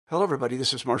Hello, everybody.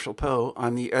 This is Marshall Poe.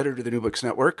 I'm the editor of the New Books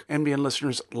Network. NBN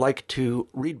listeners like to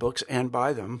read books and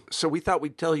buy them. So we thought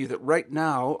we'd tell you that right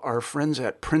now, our friends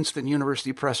at Princeton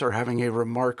University Press are having a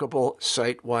remarkable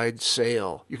site-wide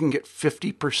sale. You can get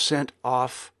 50%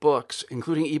 off books,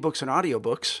 including ebooks and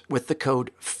audiobooks, with the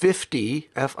code 50,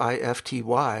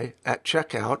 F-I-F-T-Y, at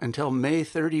checkout until May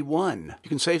 31. You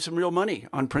can save some real money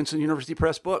on Princeton University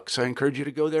Press books. I encourage you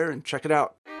to go there and check it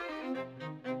out.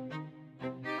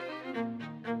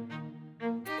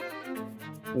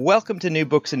 Welcome to New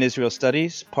Books in Israel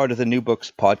Studies, part of the New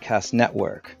Books Podcast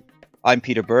Network. I'm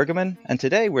Peter Bergman, and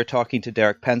today we're talking to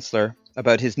Derek Penslar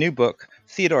about his new book,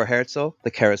 Theodor Herzl, The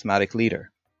Charismatic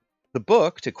Leader. The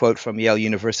book, to quote from Yale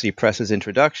University Press's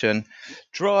introduction,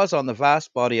 draws on the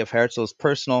vast body of Herzl's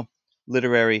personal,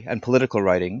 literary, and political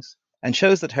writings, and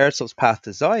shows that Herzl's path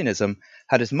to Zionism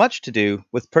had as much to do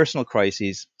with personal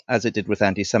crises as it did with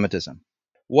anti-Semitism.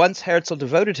 Once Herzl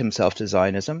devoted himself to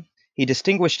Zionism, he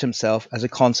distinguished himself as a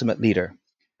consummate leader,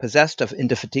 possessed of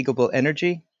indefatigable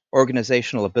energy,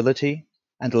 organizational ability,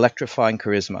 and electrifying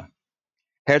charisma.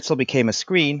 Herzl became a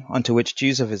screen onto which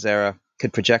Jews of his era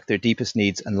could project their deepest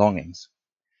needs and longings.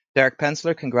 Derek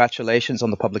Penslar, congratulations on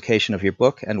the publication of your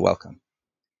book and welcome.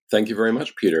 Thank you very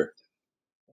much, Peter.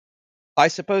 I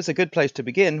suppose a good place to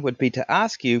begin would be to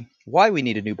ask you why we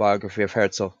need a new biography of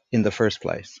Herzl in the first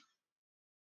place.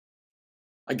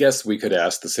 I guess we could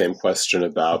ask the same question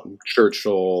about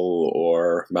Churchill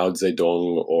or Mao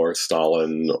Zedong or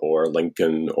Stalin or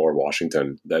Lincoln or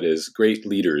Washington. That is, great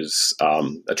leaders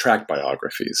attract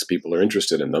biographies. People are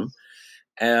interested in them.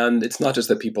 And it's not just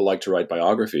that people like to write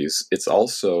biographies. It's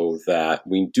also that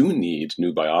we do need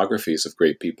new biographies of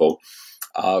great people.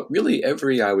 Really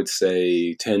every, I would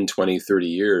say, 10, 20, 30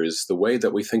 years, the way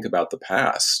that we think about the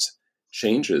past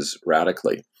changes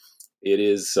radically. It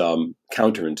is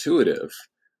counterintuitive.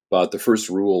 But the first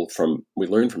rule we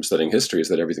learn from studying history is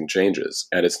that everything changes.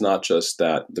 And it's not just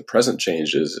that the present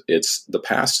changes, it's the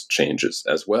past changes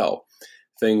as well.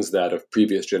 Things that of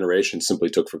previous generations simply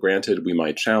took for granted, we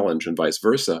might challenge and vice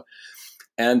versa.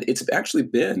 And it's actually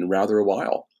been rather a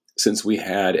while since we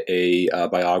had a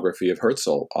biography of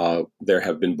Herzl. There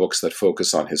have been books that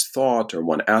focus on his thought or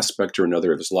one aspect or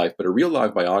another of his life, but a real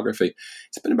live biography,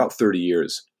 it's been about 30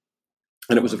 years.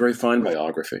 And it was a very fine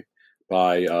biography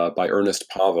by Ernest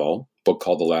Pavel, a book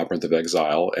called The Labyrinth of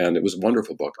Exile, and it was a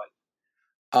wonderful book.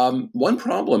 One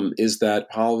problem is that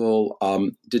Pavel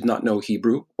did not know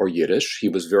Hebrew or Yiddish. He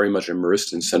was very much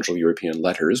immersed in Central European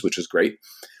letters, which is great.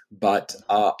 But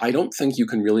I don't think you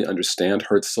can really understand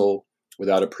Herzl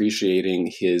without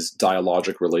appreciating his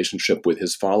dialogic relationship with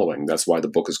his following. That's why the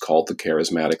book is called The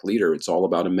Charismatic Leader. It's all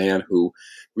about a man who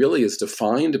really is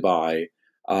defined by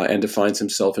and defines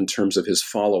himself in terms of his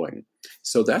following.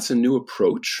 So that's a new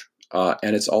approach,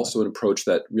 and it's also an approach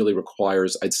that really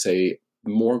requires, I'd say,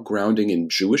 more grounding in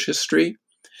Jewish history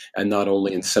and not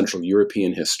only in Central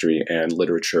European history and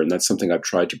literature. And that's something I've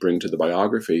tried to bring to the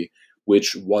biography,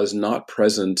 which was not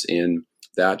present in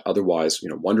that otherwise,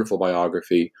 wonderful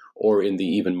biography or in the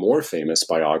even more famous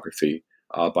biography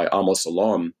by Amos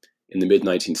Alon in the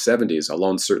mid-1970s.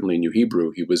 Alon certainly knew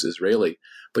Hebrew. He was Israeli,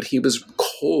 but he was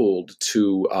cold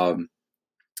to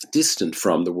distant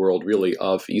from the world, really,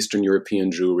 of Eastern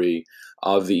European Jewry,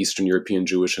 of the Eastern European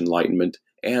Jewish Enlightenment,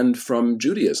 and from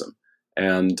Judaism.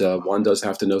 And one does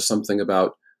have to know something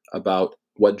about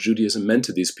what Judaism meant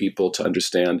to these people to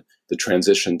understand the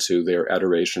transition to their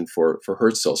adoration for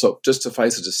Herzl. So just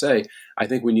suffice it to say, I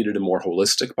think we needed a more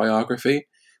holistic biography.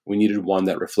 We needed one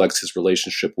that reflects his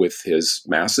relationship with his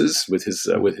masses, with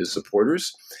his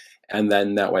supporters. And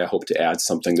then that way I hope to add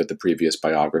something that the previous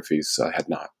biographies had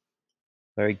not.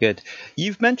 Very good.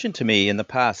 You've mentioned to me in the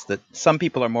past that some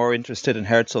people are more interested in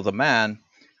Herzl the man,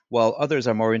 while others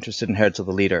are more interested in Herzl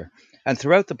the leader. And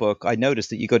throughout the book, I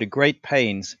noticed that you go to great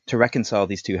pains to reconcile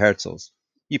these two Herzls.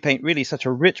 You paint really such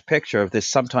a rich picture of this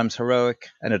sometimes heroic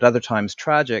and at other times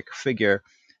tragic figure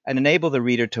and enable the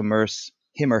reader to immerse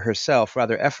him or herself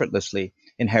rather effortlessly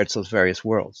in Herzl's various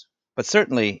worlds. But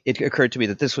certainly, it occurred to me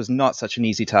that this was not such an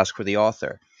easy task for the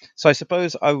author. So I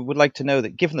suppose I would like to know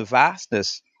that given the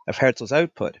vastness of Herzl's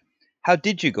output, how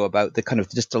did you go about the kind of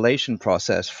distillation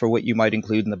process for what you might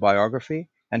include in the biography,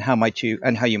 and how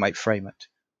you might frame it?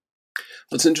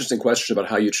 Well, it's an interesting question about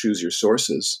how you choose your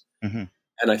sources. Mm-hmm.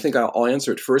 And I think I'll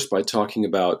answer it first by talking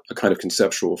about a kind of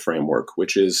conceptual framework,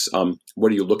 which is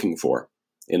what are you looking for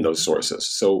in those sources?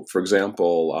 So, for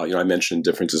example, I mentioned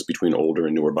differences between older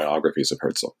and newer biographies of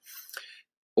Herzl.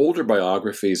 Older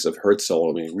biographies of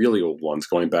Herzl, really old ones,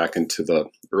 going back into the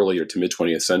earlier to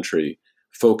mid-20th century,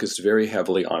 focused very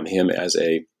heavily on him as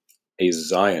a a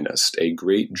Zionist, a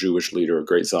great Jewish leader, a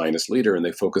great Zionist leader, and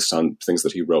they focused on things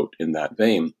that he wrote in that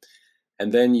vein.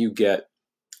 And then you get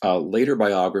later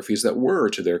biographies that were,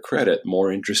 to their credit,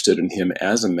 more interested in him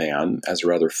as a man, as a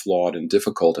rather flawed and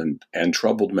difficult and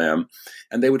troubled man,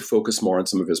 and they would focus more on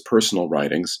some of his personal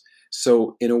writings.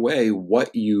 So in a way,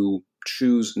 what you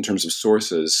choose in terms of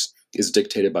sources is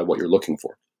dictated by what you're looking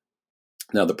for.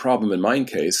 Now, the problem in my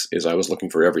case is I was looking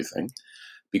for everything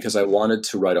because I wanted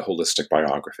to write a holistic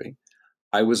biography.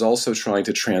 I was also trying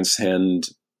to transcend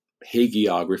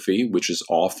hagiography, which is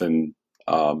often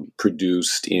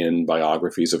produced in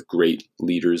biographies of great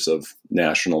leaders of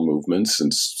national movements,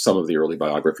 and some of the early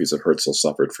biographies of Herzl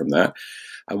suffered from that.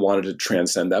 I wanted to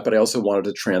transcend that, but I also wanted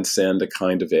to transcend a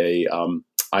kind of a,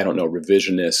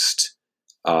 revisionist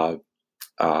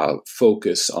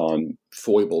focus on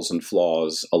foibles and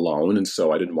flaws alone. And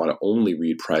so I didn't want to only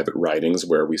read private writings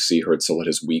where we see Herzl at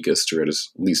his weakest or at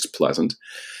his least pleasant.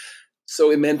 So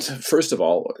it meant, first of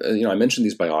all, I mentioned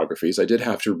these biographies. I did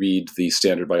have to read the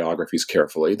standard biographies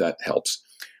carefully. That helps.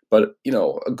 But,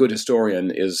 a good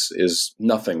historian is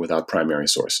nothing without primary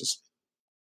sources.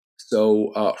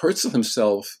 So Herzl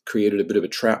himself created a bit of a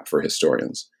trap for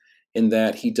historians in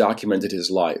that he documented his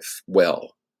life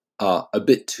well, a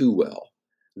bit too well.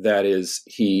 That is,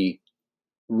 he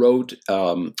wrote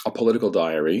a political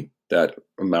diary that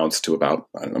amounts to about,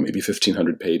 maybe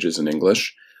 1,500 pages in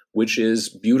English, which is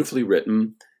beautifully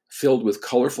written, filled with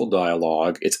colorful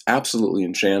dialogue. It's absolutely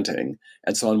enchanting.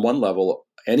 And so on one level,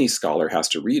 any scholar has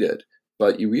to read it.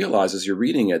 But you realize as you're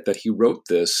reading it that he wrote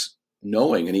this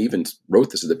knowing, and he even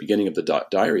wrote this at the beginning of the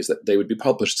diaries, that they would be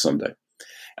published someday,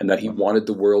 and that he wanted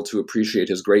the world to appreciate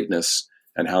his greatness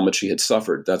and how much he had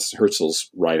suffered. That's Herzl's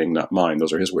writing, not mine.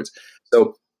 Those are his words.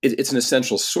 So it's an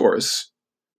essential source,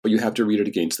 but you have to read it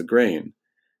against the grain.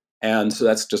 And so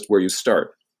that's just where you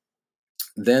start.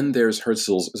 Then there's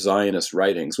Herzl's Zionist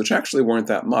writings, which actually weren't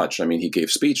that much. I mean, he gave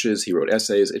speeches, he wrote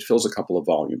essays. It fills a couple of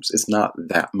volumes. It's not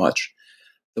that much.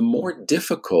 The more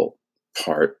difficult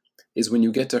part is when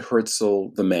you get to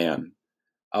Herzl the man,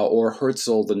 or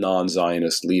Herzl the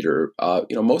non-Zionist leader.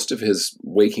 Most of his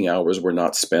waking hours were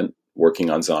not spent working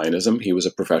on Zionism. He was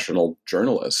a professional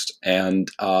journalist. And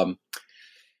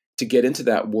to get into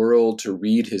that world, to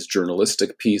read his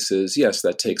journalistic pieces, yes,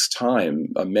 that takes time.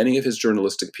 Many of his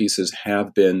journalistic pieces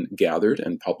have been gathered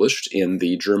and published in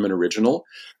the German original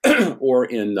or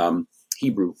in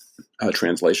Hebrew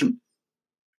translation.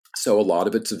 So a lot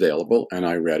of it's available, and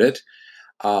I read it.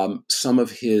 Some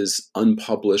of his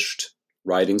unpublished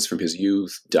writings from his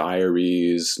youth,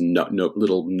 diaries,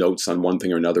 little notes on one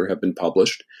thing or another have been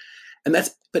published.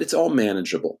 But it's all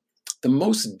manageable. The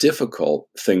most difficult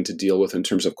thing to deal with in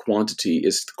terms of quantity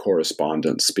is the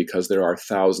correspondence, because there are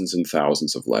thousands and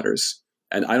thousands of letters.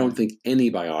 And I don't think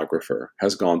any biographer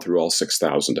has gone through all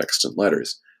 6,000 extant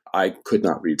letters. I could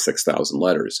not read 6,000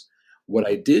 letters. What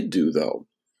I did do, though,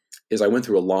 is I went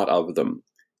through a lot of them.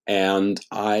 And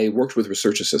I worked with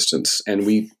research assistants, and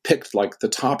we picked like the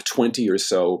top 20 or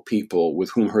so people with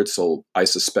whom Herzl, I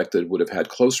suspected, would have had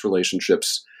close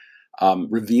relationships,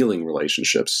 revealing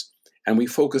relationships. And we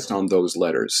focused on those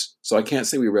letters. So I can't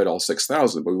say we read all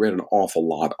 6,000, but we read an awful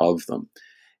lot of them.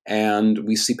 And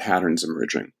we see patterns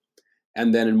emerging.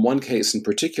 And then in one case in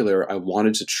particular, I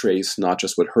wanted to trace not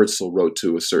just what Herzl wrote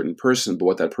to a certain person, but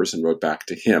what that person wrote back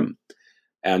to him.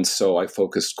 And so I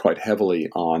focused quite heavily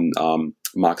on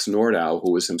Max Nordau,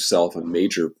 who was himself a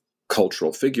major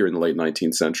cultural figure in the late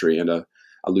 19th century and a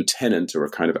lieutenant or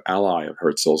a kind of ally of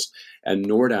Herzl's. And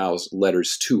Nordau's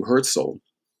letters to Herzl,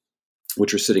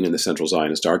 which are sitting in the Central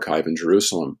Zionist Archive in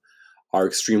Jerusalem, are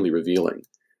extremely revealing.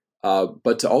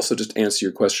 But to also just answer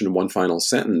your question in one final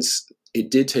sentence, it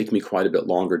did take me quite a bit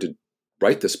longer to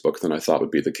write this book than I thought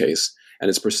would be the case. And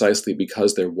it's precisely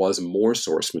because there was more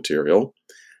source material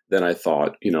than I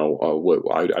thought, what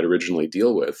I'd originally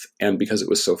deal with, and because it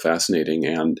was so fascinating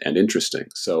and interesting.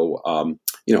 So,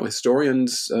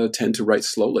 historians tend to write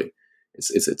slowly.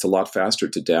 It's a lot faster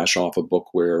to dash off a book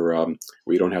where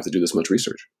you don't have to do this much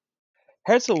research.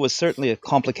 Herzl was certainly a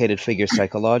complicated figure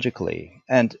psychologically,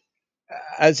 and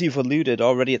as you've alluded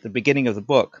already at the beginning of the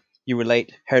book, you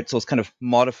relate Herzl's kind of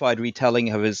modified retelling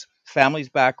of his family's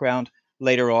background,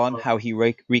 later on how he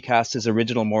recast his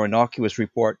original more innocuous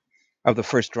report of the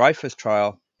first Dreyfus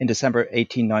trial in December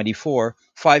 1894,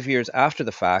 5 years after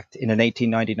the fact, in an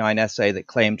 1899 essay that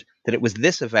claimed that it was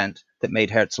this event that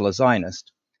made Herzl a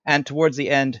Zionist. And towards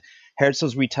the end,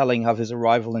 Herzl's retelling of his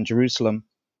arrival in Jerusalem,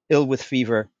 ill with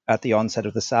fever at the onset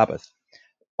of the Sabbath.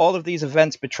 All of these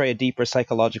events betray a deeper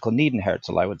psychological need in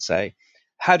Herzl, I would say.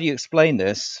 How do you explain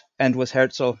this? And was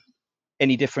Herzl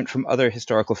any different from other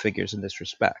historical figures in this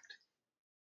respect?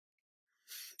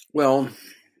 Well,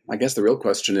 I guess the real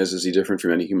question is he different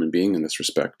from any human being in this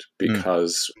respect?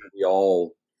 Because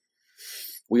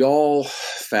we all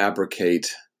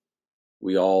fabricate,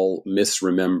 we all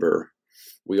misremember,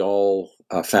 we all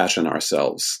fashion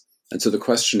ourselves. And so the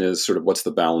question is sort of what's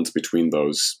the balance between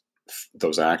those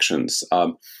actions?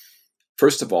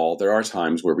 First of all, there are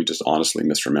times where we just honestly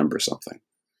misremember something.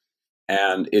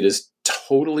 And it is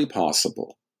totally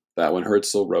possible that when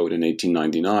Herzl wrote in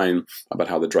 1899 about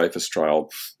how the Dreyfus trial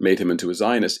made him into a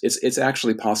Zionist, it's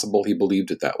actually possible he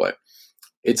believed it that way.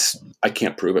 I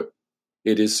can't prove it.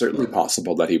 It is certainly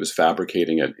possible that he was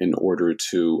fabricating it in order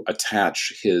to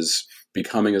attach his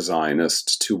becoming a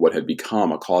Zionist to what had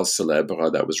become a cause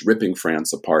célèbre that was ripping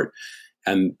France apart,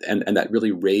 and that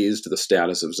really raised the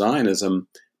status of Zionism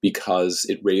because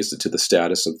it raised it to the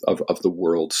status of the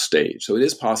world stage. So it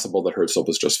is possible that Herzl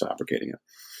was just fabricating it.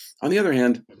 On the other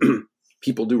hand,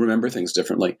 people do remember things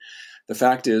differently. The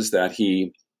fact is that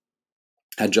he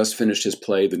had just finished his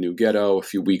play, The New Ghetto, a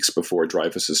few weeks before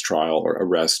Dreyfus's trial or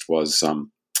arrest was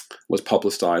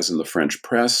publicized in the French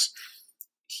press.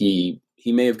 He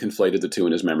may have conflated the two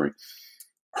in his memory.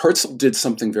 Herzl did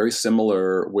something very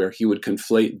similar where he would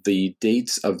conflate the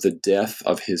dates of the death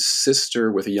of his sister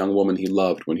with a young woman he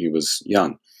loved when he was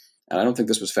young. And I don't think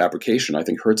this was fabrication. I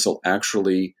think Herzl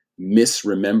actually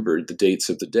misremembered the dates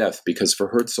of the death because for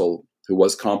Herzl, who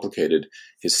was complicated,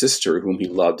 his sister, whom he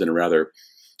loved in a rather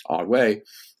odd way,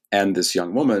 and this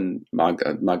young woman,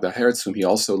 Magda Herz, whom he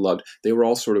also loved, they were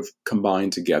all sort of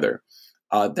combined together.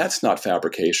 That's not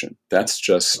fabrication. That's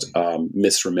just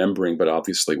misremembering, but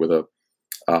obviously with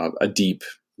a deep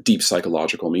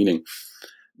psychological meaning.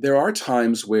 There are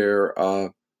times where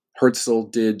Herzl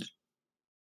did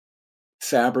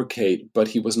fabricate, but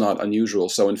he was not unusual.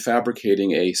 So in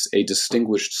fabricating a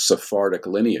distinguished Sephardic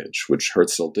lineage, which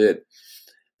Herzl did,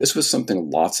 this was something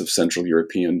lots of Central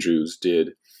European Jews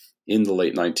did in the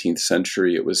late 19th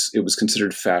century. It was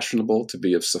considered fashionable to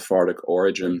be of Sephardic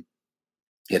origin.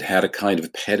 It had a kind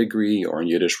of pedigree, or in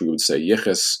Yiddish we would say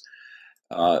yichus,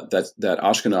 that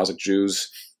Ashkenazic Jews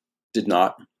did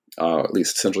not, at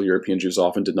least Central European Jews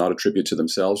often did not attribute to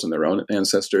themselves and their own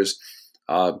ancestors.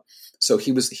 So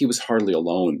he was hardly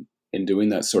alone in doing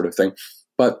that sort of thing.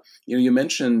 But you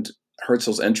mentioned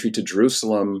Herzl's entry to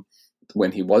Jerusalem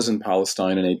when he was in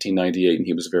Palestine in 1898 and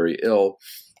he was very ill.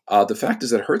 The fact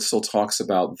is that Herzl talks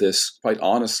about this quite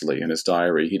honestly in his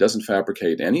diary. He doesn't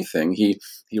fabricate anything. He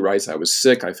writes, "I was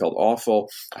sick. I felt awful.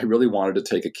 I really wanted to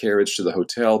take a carriage to the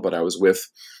hotel, but I was with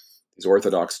these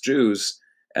Orthodox Jews,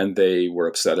 and they were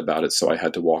upset about it, so I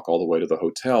had to walk all the way to the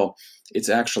hotel." It's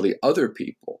actually other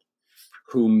people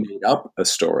who made up a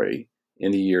story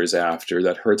in the years after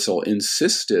that Herzl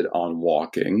insisted on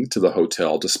walking to the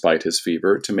hotel despite his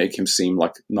fever to make him seem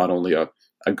like not only a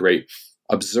great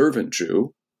observant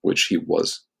Jew, which he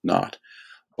was not,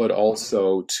 but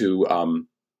also to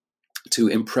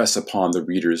impress upon the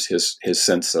readers his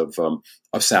sense of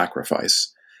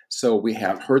sacrifice. So we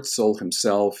have Herzl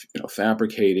himself,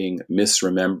 fabricating,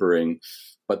 misremembering,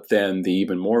 but then the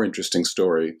even more interesting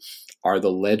story are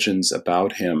the legends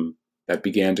about him that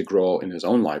began to grow in his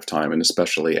own lifetime, and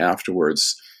especially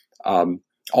afterwards.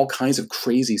 All kinds of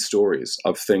crazy stories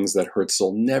of things that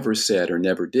Herzl never said or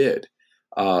never did,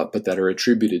 but that are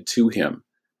attributed to him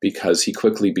because he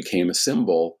quickly became a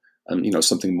symbol,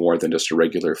 something more than just a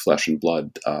regular flesh and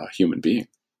blood human being.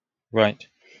 Right.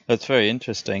 That's very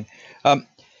interesting.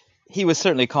 He was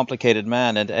certainly a complicated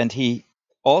man, and he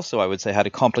also, I would say, had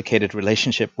a complicated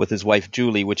relationship with his wife,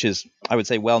 Julie, which is, I would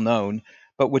say, well known,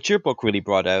 but which your book really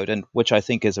brought out, and which I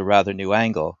think is a rather new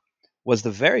angle, was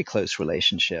the very close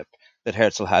relationship that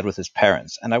Herzl had with his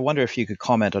parents. And I wonder if you could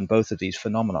comment on both of these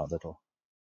phenomena a little.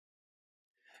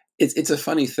 It's a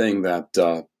funny thing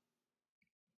that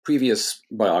previous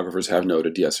biographers have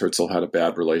noted, yes, Herzl had a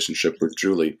bad relationship with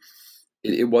Julie.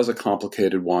 It was a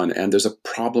complicated one, and there's a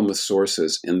problem with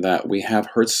sources in that we have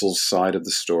Herzl's side of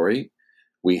the story.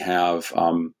 We have,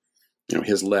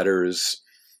 his letters,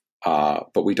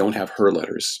 but we don't have her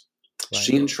letters. Right.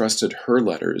 She entrusted her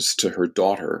letters to her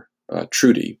daughter,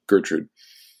 Gertrude.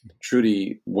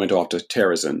 Trudy went off to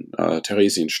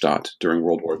Theresienstadt during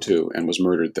World War II and was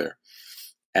murdered there.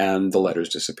 And the letters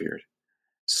disappeared.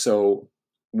 So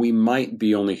we might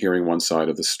be only hearing one side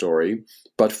of the story,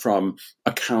 but from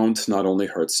accounts, not only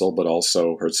Herzl, but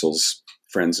also Herzl's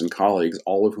friends and colleagues,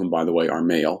 all of whom, by the way, are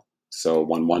male. So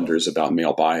one wonders about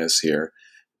male bias here.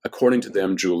 According to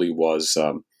them, Julie was,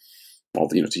 to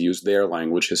use their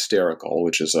language, hysterical,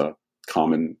 which is a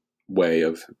common way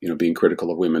of, being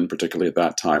critical of women, particularly at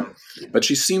that time. But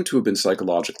she seemed to have been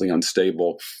psychologically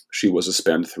unstable. She was a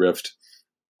spendthrift.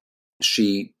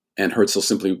 She And Herzl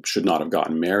simply should not have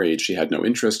gotten married. She had no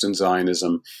interest in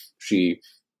Zionism. She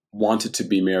wanted to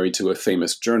be married to a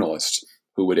famous journalist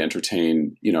who would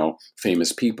entertain,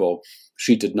 famous people.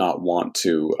 She did not want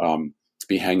to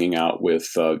be hanging out with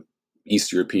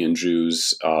East European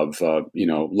Jews of,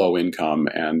 low income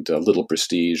and little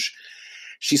prestige.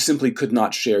 She simply could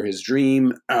not share his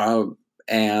dream,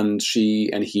 and she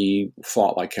and he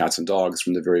fought like cats and dogs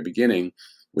from the very beginning,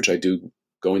 which I do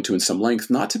go into in some length,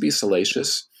 not to be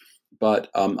salacious, but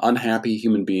unhappy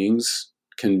human beings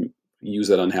can use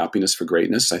that unhappiness for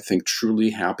greatness. I think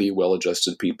truly happy,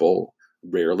 well-adjusted people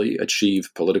rarely achieve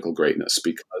political greatness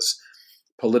because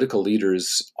political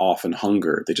leaders often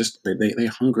hunger. They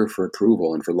hunger for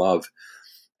approval and for love,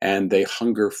 and they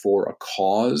hunger for a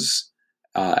cause,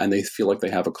 and they feel like they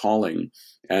have a calling.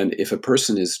 And if a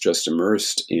person is just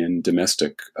immersed in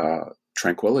domestic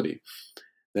tranquility,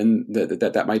 then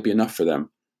that might be enough for them.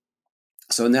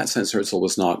 So in that sense, Herzl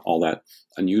was not all that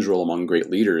unusual among great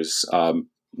leaders.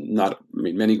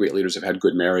 Many great leaders have had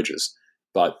good marriages,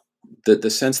 but the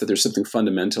sense that there's something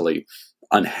fundamentally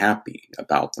unhappy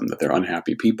about them, that they're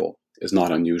unhappy people, is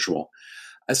not unusual.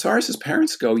 As far as his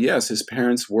parents go, yes, his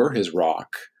parents were his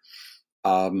rock.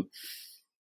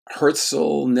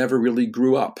 Herzl never really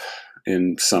grew up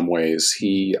in some ways.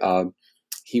 He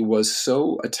was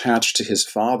so attached to his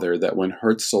father that when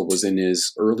Herzl was in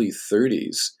his early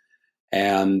 30s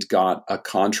and got a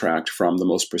contract from the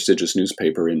most prestigious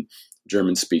newspaper in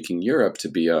German-speaking Europe to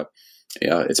be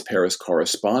its Paris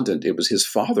correspondent, it was his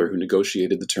father who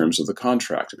negotiated the terms of the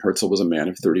contract. And Herzl was a man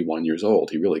of 31 years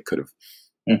old. He really could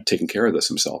have taken care of this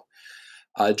himself.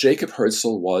 Jacob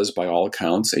Herzl was, by all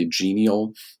accounts, a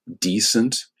genial,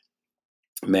 decent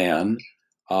man,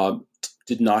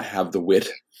 did not have the wit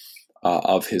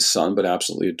of his son, but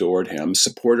absolutely adored him,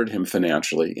 supported him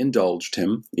financially, indulged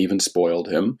him, even spoiled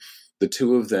him. The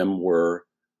two of them were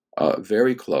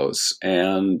very close,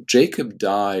 and Jacob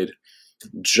died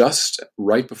just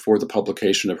right before the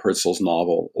publication of Herzl's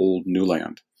novel, Old New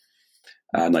Land,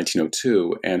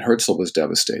 1902, and Herzl was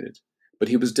devastated. But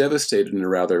he was devastated in a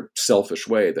rather selfish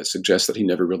way that suggests that he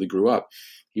never really grew up.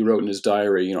 He wrote in his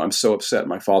diary, I'm so upset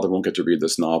my father won't get to read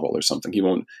this novel or something. He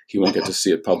won't get to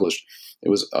see it published. It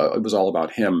was all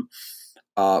about him.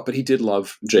 But he did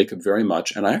love Jacob very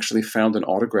much. And I actually found an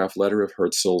autographed letter of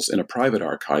Herzl's in a private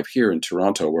archive here in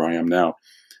Toronto, where I am now.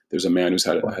 There's a man has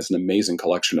an amazing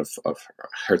collection of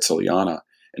Herzliana.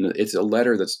 And it's a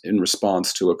letter that's in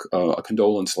response to a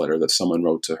condolence letter that someone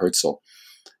wrote to Herzl.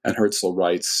 And Herzl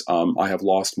writes, I have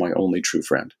lost my only true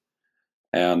friend.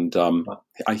 And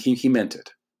he meant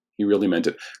it. He really meant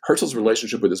it. Herzl's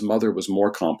relationship with his mother was more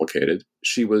complicated.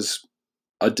 She was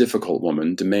a difficult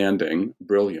woman, demanding,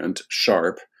 brilliant,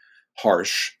 sharp,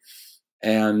 harsh,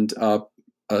 and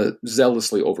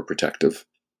zealously overprotective.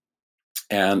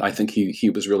 And I think he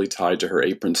was really tied to her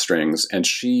apron strings, and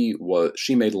she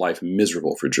made life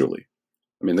miserable for Julie.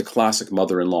 I mean, the classic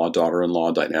mother-in-law,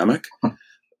 daughter-in-law dynamic,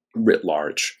 writ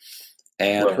large.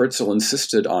 And right. Herzl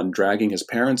insisted on dragging his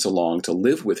parents along to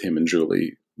live with him and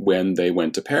Julie when they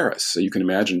went to Paris. So you can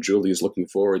imagine Julie is looking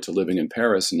forward to living in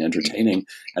Paris and entertaining,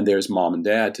 and there's mom and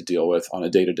dad to deal with on a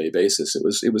day-to-day basis.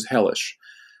 It was hellish.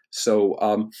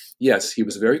 So yes, he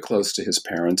was very close to his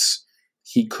parents.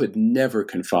 He could never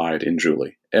confide in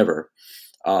Julie, ever,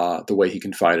 the way he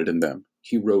confided in them.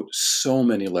 He wrote so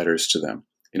many letters to them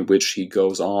in which he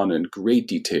goes on in great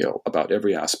detail about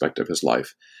every aspect of his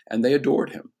life, and they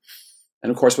adored him. And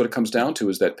of course, what it comes down to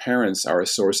is that parents are a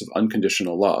source of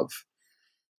unconditional love.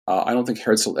 I don't think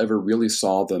Herzl ever really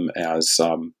saw them as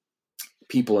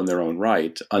people in their own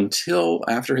right until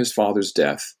after his father's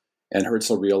death, and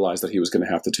Herzl realized that he was going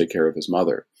to have to take care of his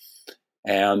mother.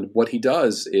 And what he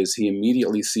does is he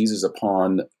immediately seizes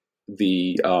upon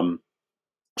the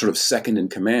sort of second in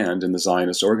command in the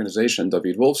Zionist organization,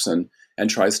 David Wolfson, and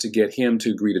tries to get him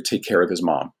to agree to take care of his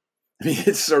mom. I mean,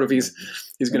 it's sort of he's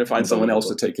going to find someone else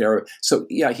to take care of. So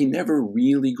yeah, he never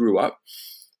really grew up.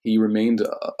 He remained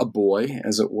a boy,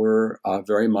 as it were,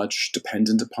 very much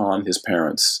dependent upon his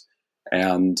parents.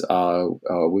 And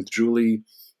with Julie,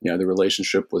 the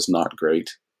relationship was not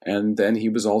great. And then he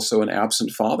was also an absent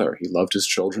father. He loved his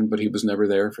children, but he was never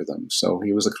there for them. So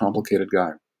he was a complicated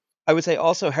guy. I would say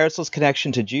also Herzl's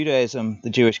connection to Judaism,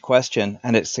 the Jewish question,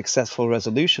 and its successful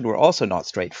resolution were also not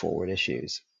straightforward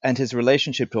issues. And his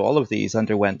relationship to all of these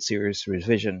underwent serious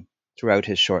revision throughout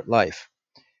his short life.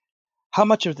 How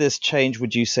much of this change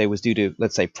would you say was due to,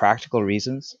 let's say, practical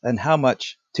reasons, and how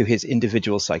much to his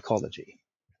individual psychology?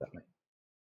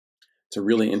 It's a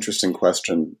really interesting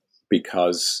question,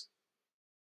 because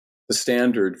the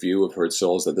standard view of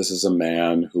Herzl is that this is a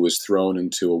man who was thrown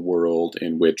into a world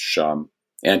in which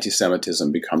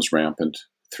anti-Semitism becomes rampant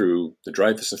through the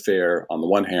Dreyfus Affair on the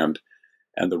one hand,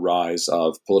 and the rise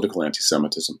of political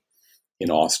anti-Semitism in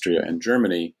Austria and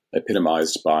Germany,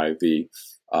 epitomized by the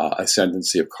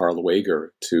ascendancy of Karl Weger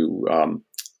to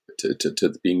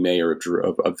being mayor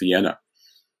of Vienna.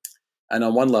 And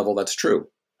on one level, that's true.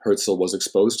 Herzl was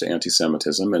exposed to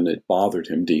anti-Semitism, and it bothered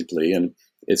him deeply, and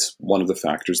it's one of the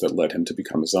factors that led him to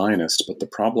become a Zionist. But the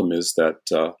problem is that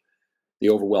the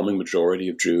overwhelming majority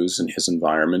of Jews in his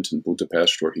environment, in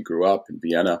Budapest, where he grew up, in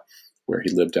Vienna, where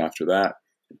he lived after that,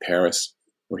 in Paris,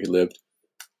 where he lived,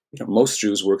 most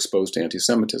Jews were exposed to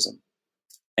anti-Semitism.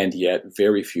 And yet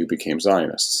very few became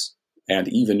Zionists. And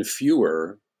even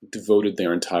fewer devoted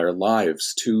their entire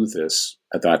lives to this,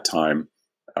 at that time,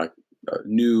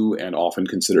 new and often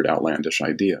considered outlandish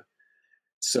idea.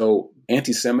 So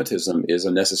anti-Semitism is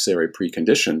a necessary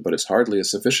precondition, but it's hardly a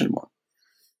sufficient one.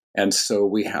 And so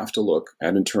we have to look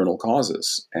at internal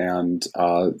causes. And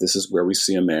this is where we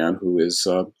see a man who is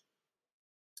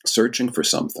searching for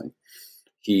something.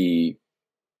 He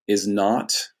is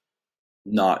not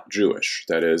Jewish.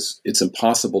 That is, it's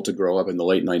impossible to grow up in the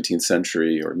late 19th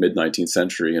century or mid-19th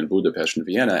century in Budapest and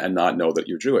Vienna and not know that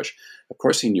you're Jewish. Of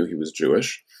course, he knew he was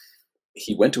Jewish.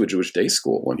 He went to a Jewish day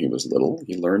school when he was little.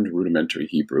 He learned rudimentary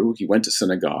Hebrew. He went to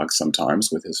synagogue sometimes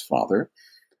with his father.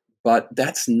 But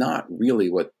that's not really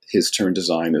what his turn to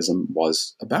Zionism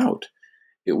was about.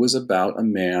 It was about a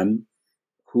man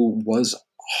who was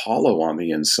hollow on the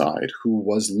inside, who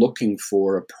was looking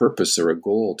for a purpose or a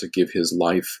goal to give his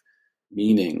life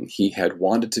meaning. He had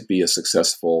wanted to be a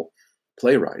successful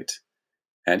playwright,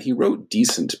 and he wrote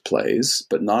decent plays,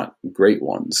 but not great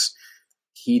ones.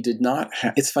 He did not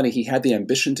have, it's funny, he had the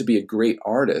ambition to be a great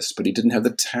artist, but he didn't have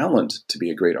the talent to be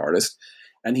a great artist,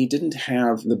 and he didn't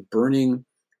have the burning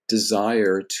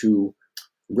desire to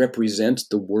represent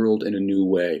the world in a new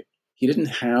way. He didn't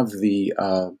have the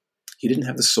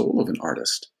soul of an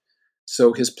artist.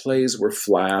 So his plays were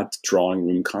flat drawing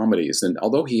room comedies. And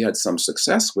although he had some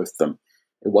success with them,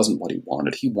 it wasn't what he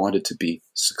wanted. He wanted to be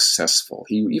successful.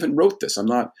 He even wrote this. I'm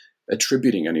not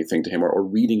attributing anything to him or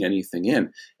reading anything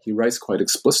in. He writes quite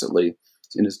explicitly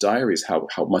in his diaries how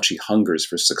much he hungers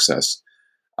for success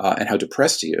and how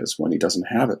depressed he is when he doesn't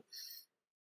have it.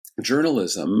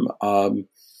 Journalism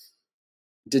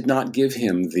did not give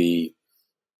him the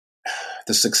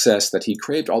success that he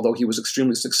craved, although he was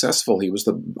extremely successful. He was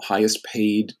the highest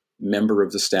paid member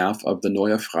of the staff of the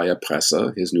Neue Freie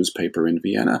Presse, his newspaper in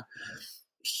Vienna.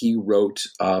 He wrote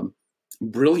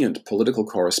brilliant political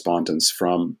correspondence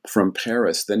from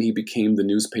Paris. Then he became the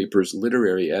newspaper's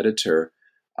literary editor.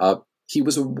 He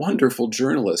was a wonderful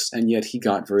journalist, and yet he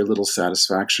got very little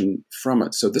satisfaction from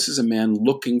it. So this is a man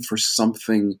looking for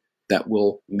something that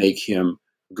will make him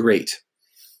great,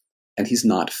 and he's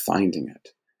not finding it.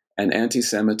 And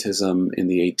anti-Semitism in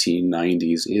the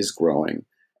 1890s is growing.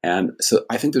 And so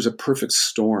I think there's a perfect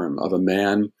storm of a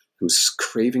man who's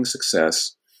craving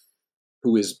success,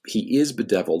 he is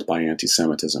bedeviled by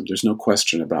anti-Semitism. There's no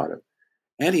question about it.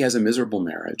 And he has a miserable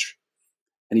marriage.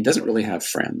 And he doesn't really have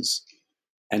friends.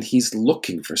 And he's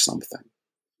looking for something.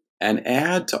 And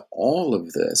add to all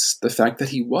of this the fact that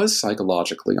he was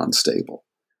psychologically unstable.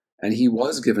 And he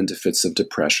was given to fits of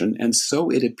depression. And so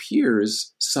it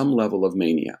appears some level of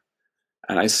mania.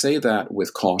 And I say that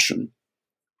with caution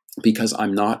because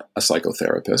I'm not a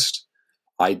psychotherapist.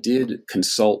 I did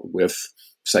consult with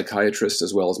psychiatrists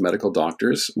as well as medical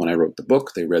doctors. When I wrote the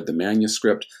book, they read the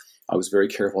manuscript. I was very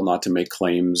careful not to make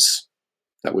claims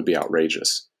that would be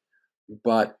outrageous.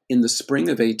 But in the spring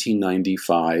of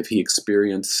 1895, he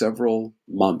experienced several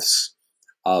months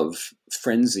of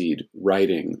frenzied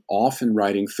writing, often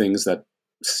writing things that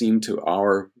seem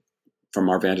from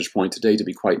our vantage point today, to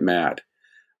be quite mad.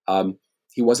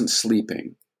 He wasn't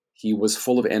sleeping. He was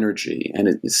full of energy, and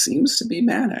it seems to be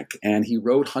manic. And he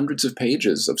wrote hundreds of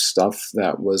pages of stuff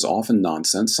that was often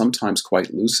nonsense, sometimes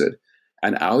quite lucid.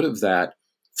 And out of that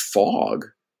fog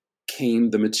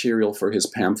came the material for his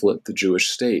pamphlet, The Jewish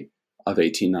State, of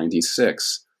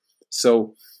 1896.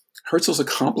 So Herzl's a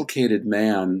complicated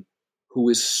man who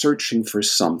is searching for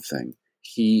something.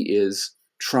 He is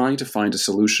trying to find a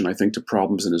solution, I think, to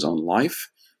problems in his own life.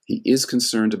 He is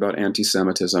concerned about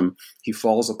anti-Semitism. He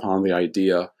falls upon the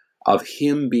idea of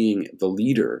him being the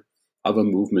leader of a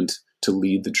movement to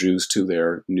lead the Jews to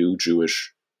their new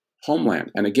Jewish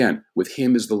homeland. And again, with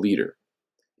him as the leader.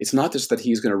 It's not just that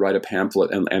he's going to write a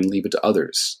pamphlet and leave it to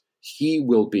others. He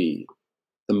will be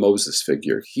the Moses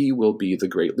figure. He will be the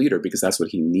great leader because that's what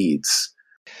he needs.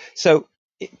 So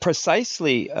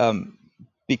precisely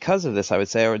because of this, I would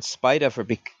say, or in spite of, or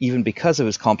even because of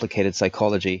his complicated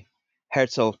psychology,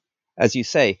 Herzl, as you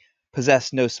say,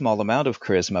 possessed no small amount of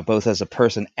charisma, both as a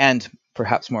person and,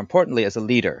 perhaps more importantly, as a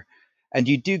leader. And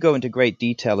you do go into great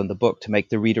detail in the book to make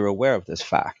the reader aware of this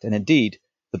fact. And indeed,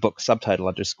 the book's subtitle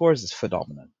underscores this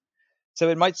phenomenon. So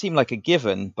it might seem like a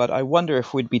given, but I wonder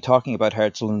if we'd be talking about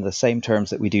Herzl in the same terms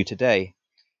that we do today,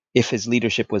 if his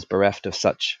leadership was bereft of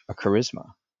such a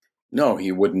charisma. No,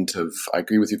 he wouldn't have. I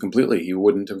agree with you completely. He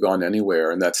wouldn't have gone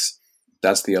anywhere. And that's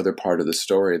the other part of the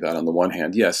story, that on the one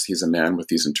hand, yes, he's a man with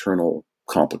these internal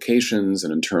complications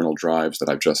and internal drives that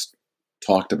I've just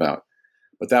talked about.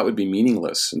 But that would be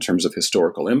meaningless in terms of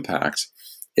historical impact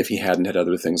if he hadn't had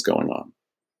other things going on.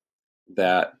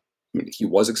 That he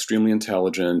was extremely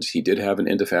intelligent. He did have an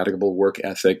indefatigable work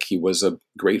ethic. He was a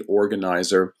great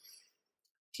organizer.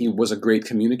 He was a great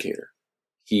communicator.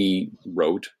 He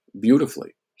wrote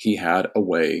beautifully. He had a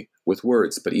way with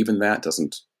words, but even that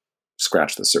doesn't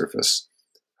scratch the surface.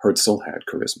 Herzl had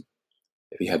charisma.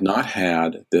 If he had not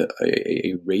had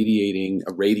a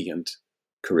radiant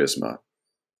charisma,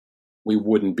 we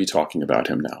wouldn't be talking about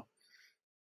him now.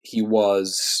 He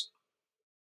was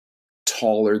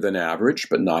taller than average,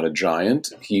 but not a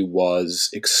giant. He was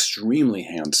extremely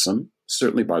handsome,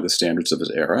 certainly by the standards of his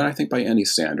era, and I think by any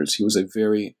standards. He was a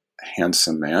very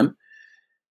handsome man.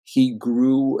 He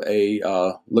grew a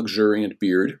luxuriant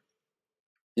beard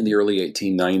in the early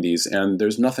 1890s, and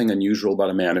there's nothing unusual about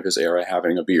a man of his era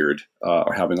having a beard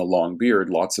or having a long beard.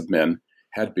 Lots of men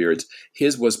had beards.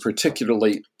 His was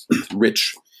particularly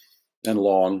rich and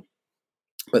long,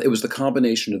 but it was the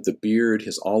combination of the beard,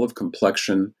 his olive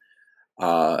complexion,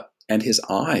 and his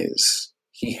eyes.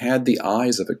 He had the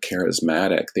eyes of a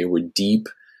charismatic. They were deep,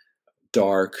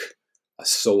 dark,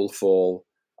 soulful,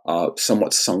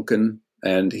 somewhat sunken,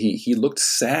 and he looked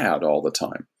sad all the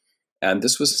time. And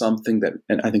this was something that,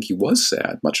 and I think he was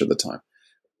sad much of the time.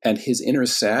 And his inner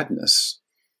sadness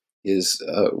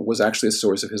was actually a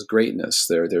source of his greatness.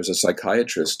 There's a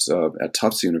psychiatrist at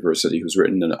Tufts University who's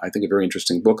written, I think, a very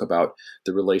interesting book about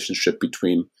the relationship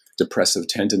between depressive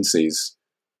tendencies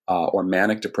or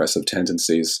manic depressive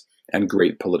tendencies and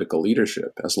great political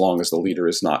leadership, as long as the leader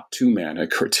is not too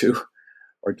manic or too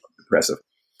depressive.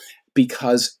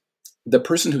 Because the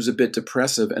person who's a bit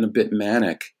depressive and a bit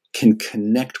manic can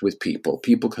connect with people.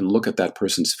 People can look at that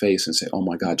person's face and say, oh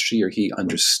my God, she or he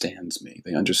understands me.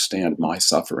 They understand my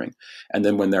suffering. And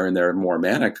then when they're in their more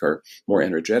manic or more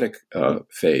energetic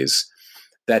phase,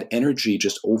 that energy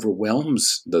just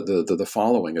overwhelms the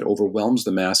following. It overwhelms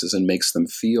the masses and makes them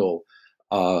feel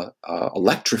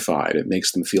electrified. It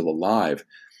makes them feel alive.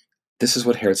 This is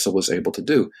what Herzl was able to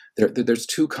do. There's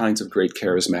two kinds of great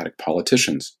charismatic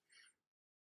politicians.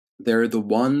 They're the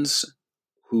ones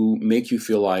who make you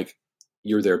feel like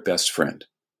you're their best friend.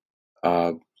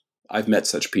 I've met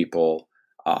such people.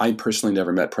 I personally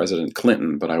never met President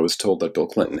Clinton, but I was told that Bill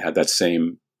Clinton had that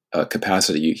same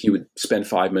capacity. He would spend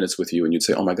 5 minutes with you and you'd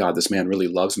say, oh my God, this man really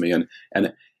loves me.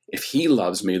 And if he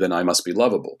loves me, then I must be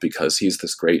lovable because he's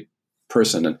this great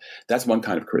person. And that's one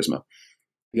kind of charisma.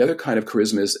 The other kind of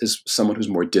charisma is someone who's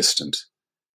more distant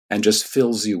and just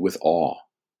fills you with awe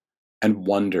and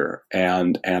wonder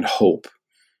and hope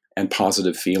and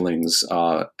positive feelings,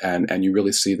 and you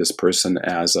really see this person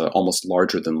as a almost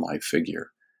larger than life figure,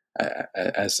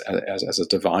 as a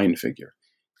divine figure.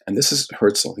 And this is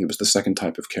Herzl. He was the second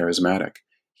type of charismatic.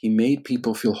 He made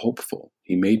people feel hopeful.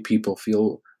 He made people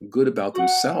feel good about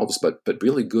themselves, but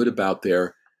really good about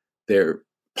their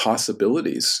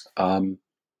possibilities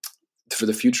for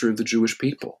the future of the Jewish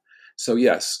people. So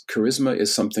yes, charisma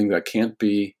is something that can't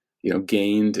be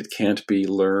gained. It can't be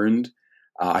learned.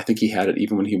 I think he had it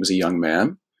even when he was a young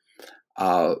man.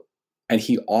 And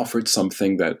he offered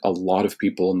something that a lot of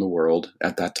people in the world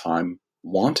at that time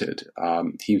wanted.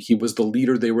 He was the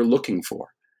leader they were looking for.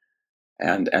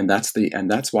 And that's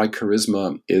why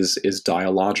charisma is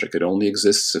dialogic. It only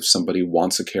exists if somebody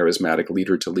wants a charismatic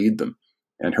leader to lead them.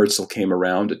 And Herzl came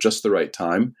around at just the right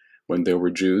time when there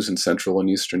were Jews in Central and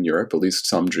Eastern Europe, at least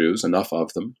some Jews, enough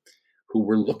of them, who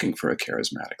were looking for a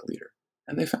charismatic leader.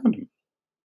 And they found him.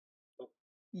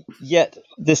 Yet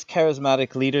this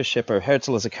charismatic leadership, or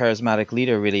Herzl as a charismatic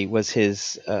leader, really was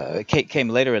came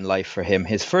later in life for him.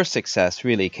 His first success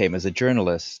really came as a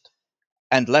journalist,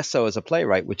 and less so as a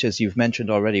playwright, which, as you've mentioned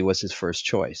already, was his first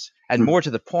choice. And more to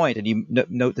the point, and you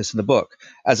note this in the book,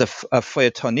 as a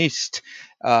feuilletoniste,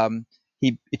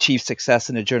 he achieved success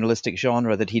in a journalistic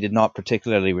genre that he did not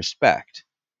particularly respect.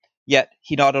 Yet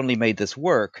he not only made this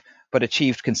work, but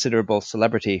achieved considerable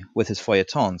celebrity with his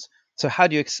feuilletons. So how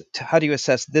do you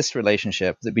assess this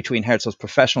relationship between Herzl's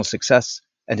professional success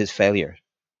and his failure?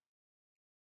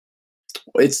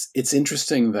 It's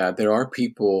interesting that there are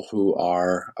people who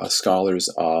are scholars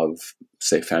of,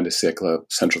 say, fin de siècle,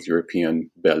 Central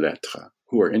European belles lettres,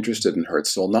 who are interested in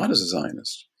Herzl not as a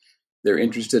Zionist. They're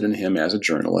interested in him as a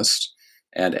journalist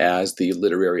and as the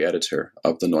literary editor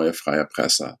of the Neue Freie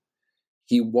Presse.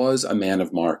 He was a man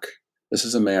of mark. This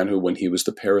is a man who, when he was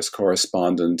the Paris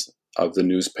correspondent of the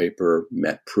newspaper,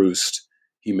 met Proust.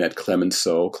 He met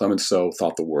Clemenceau. Clemenceau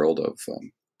thought the world of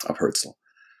Herzl.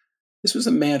 This was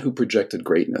a man who projected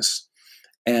greatness.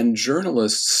 And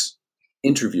journalists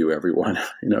interview everyone.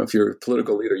 If you're a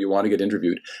political leader, you want to get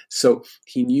interviewed. So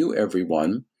he knew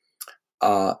everyone.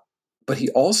 But he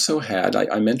also had,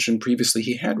 I mentioned previously,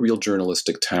 he had real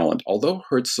journalistic talent. Although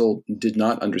Herzl did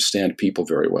not understand people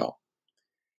very well,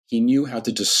 he knew how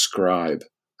to describe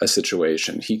a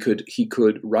situation. He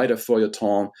could write a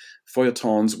feuilleton.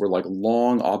 Feuilletons were like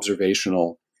long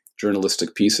observational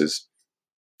journalistic pieces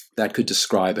that could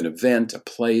describe an event, a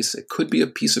place. It could be a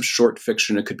piece of short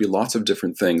fiction. It could be lots of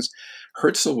different things.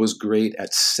 Herzl was great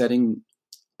at setting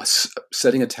a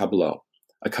tableau,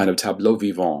 a kind of tableau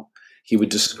vivant. He would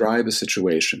describe a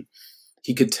situation.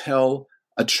 He could tell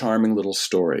a charming little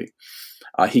story.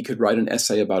 He could write an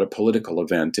essay about a political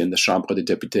event in the Chambre des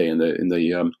Députés, in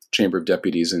the Chamber of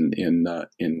Deputies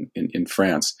in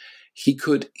France. He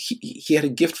had a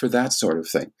gift for that sort of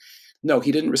thing. No,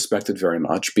 he didn't respect it very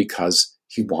much because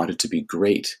he wanted to be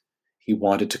great. He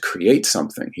wanted to create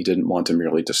something. He didn't want to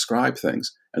merely describe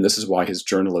things. And this is why his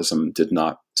journalism did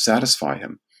not satisfy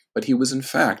him. But he was, in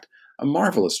fact, a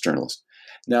marvelous journalist.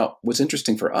 Now, what's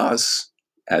interesting for us,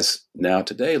 as now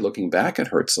today, looking back at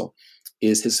Herzl,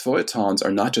 is his feuilletons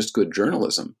are not just good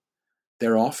journalism.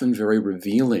 They're often very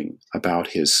revealing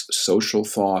about his social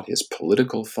thought, his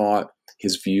political thought,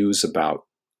 his views about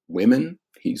women.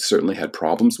 He certainly had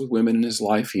problems with women in his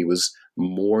life. He was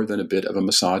more than a bit of a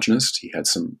misogynist. He had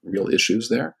some real issues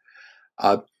there.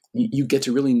 You get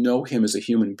to really know him as a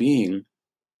human being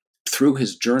through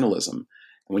his journalism.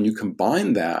 And when you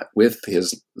combine that with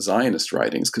his Zionist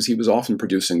writings, because he was often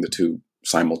producing the two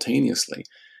simultaneously,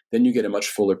 then you get a much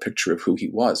fuller picture of who he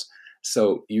was.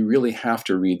 So you really have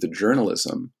to read the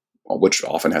journalism, which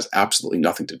often has absolutely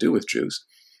nothing to do with Jews,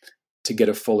 to get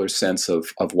a fuller sense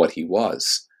of what he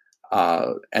was.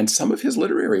 And some of his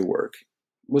literary work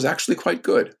was actually quite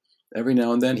good. Every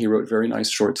now and then he wrote very nice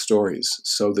short stories.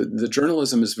 So the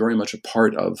journalism is very much a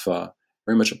part of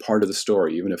the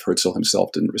story, even if Herzl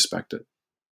himself didn't respect it.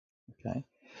 Okay.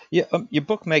 Yeah, your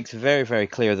book makes very, very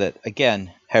clear that,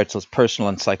 again, Herzl's personal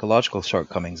and psychological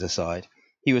shortcomings aside,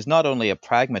 he was not only a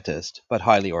pragmatist, but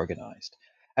highly organized.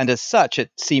 And as such,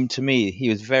 it seemed to me he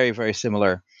was very, very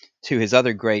similar to his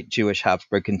other great Jewish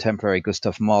Habsburg contemporary,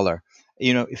 Gustav Mahler.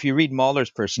 If you read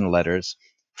Mahler's personal letters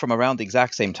from around the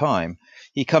exact same time,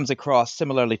 he comes across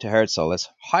similarly to Herzl as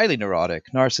highly neurotic,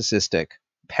 narcissistic,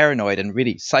 paranoid, and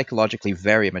really psychologically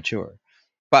very immature.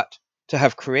 But to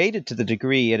have created to the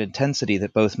degree and intensity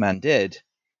that both men did,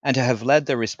 and to have led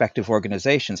their respective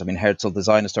organizations, Herzl, the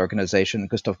Zionist organization,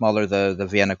 Gustav Mahler, the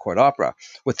Vienna Court Opera,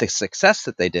 with the success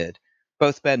that they did,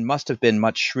 both men must have been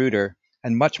much shrewder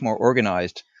and much more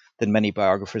organized than many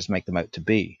biographers make them out to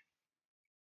be.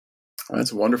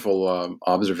 That's a wonderful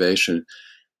observation.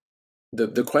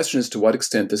 The question is to what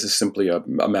extent this is simply a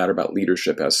matter about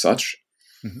leadership as such,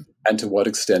 mm-hmm. and to what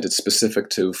extent it's specific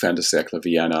to fin de siècle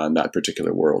Vienna and that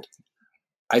particular world.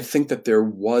 I think that there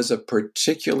was a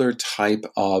particular type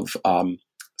of,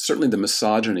 certainly the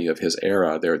misogyny of his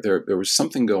era. There was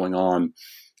something going on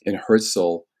in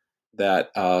Herzl that,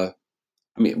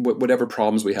 whatever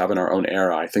problems we have in our own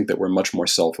era, I think that we're much more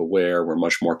self-aware. We're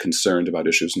much more concerned about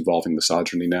issues involving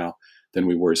misogyny now than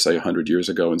we were, say, 100 years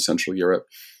ago in Central Europe.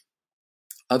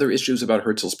 Other issues about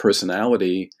Herzl's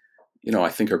personality, I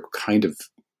think are kind of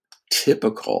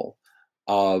typical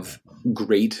of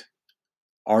great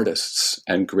artists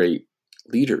and great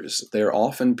leaders. They're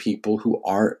often people who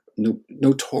are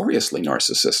notoriously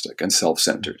narcissistic and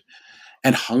self-centered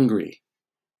and hungry.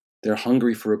 They're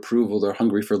hungry for approval. They're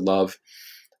hungry for love.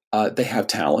 They have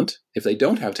talent. If they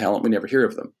don't have talent, we never hear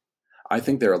of them. I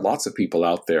think there are lots of people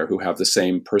out there who have the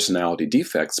same personality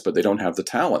defects, but they don't have the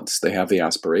talents. They have the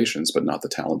aspirations, but not the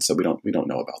talents. So we don't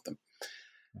know about them.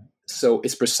 So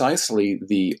it's precisely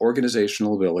the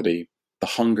organizational ability, the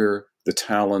hunger, the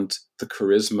talent, the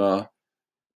charisma,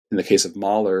 in the case of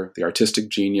Mahler, the artistic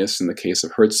genius, in the case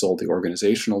of Herzl, the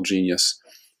organizational genius,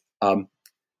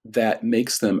 that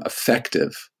makes them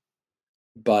effective.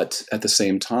 But at the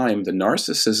same time, the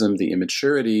narcissism, the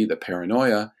immaturity, the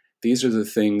paranoia, these are the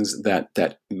things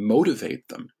that motivate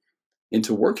them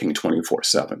into working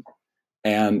 24/7.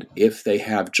 And if they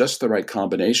have just the right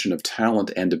combination of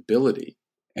talent and ability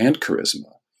and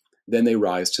charisma, then they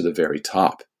rise to the very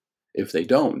top. If they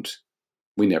don't,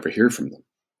 we never hear from them.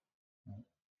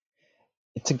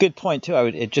 It's a good point too.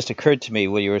 It just occurred to me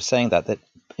when you were saying that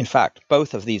in fact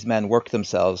both of these men worked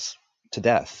themselves to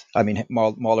death. I mean,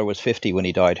 Mahler was 50 when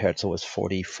he died. Herzl was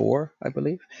 44, I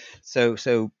believe.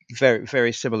 So very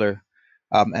very similar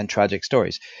and tragic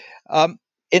stories.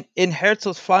 In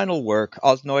Herzl's final work,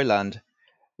 Aus Neuland,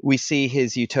 we see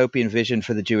his utopian vision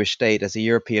for the Jewish state as a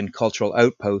European cultural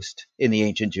outpost in the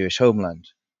ancient Jewish homeland.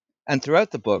 And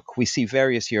throughout the book, we see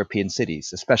various European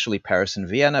cities, especially Paris and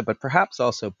Vienna, but perhaps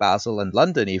also Basel and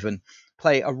London even,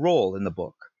 play a role in the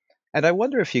book. And I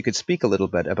wonder if you could speak a little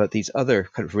bit about these other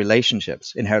kind of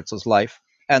relationships in Herzl's life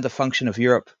and the function of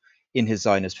Europe in his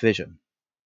Zionist vision.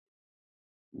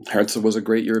 Herzl was a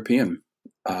great European.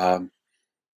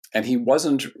 And he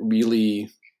wasn't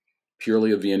really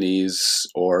purely a Viennese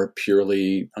or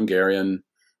purely Hungarian.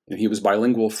 He was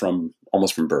bilingual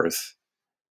almost from birth.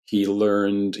 He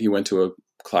went to a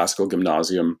classical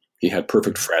gymnasium. He had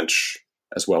perfect French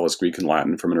as well as Greek and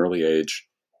Latin from an early age.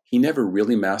 He never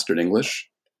really mastered English,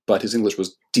 but his English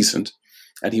was decent,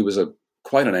 and he was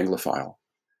quite an Anglophile.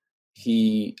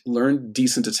 He learned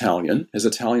decent Italian. His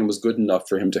Italian was good enough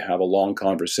for him to have a long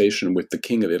conversation with the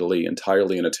King of Italy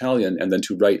entirely in Italian, and then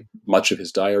to write much of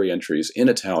his diary entries in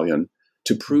Italian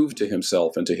to prove to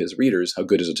himself and to his readers how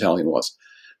good his Italian was.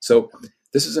 So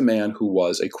this is a man who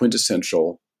was a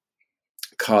quintessential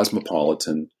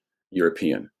cosmopolitan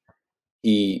European.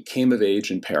 He came of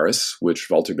age in Paris, which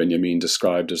Walter Benjamin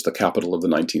described as the capital of the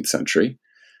 19th century.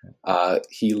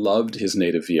 He loved his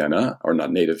native Vienna, or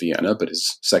not native Vienna, but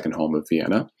his second home of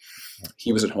Vienna.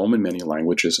 He was at home in many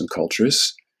languages and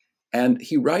cultures. And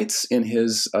he writes in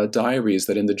his diaries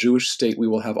that in the Jewish state, we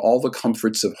will have all the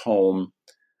comforts of home,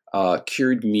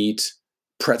 cured meat,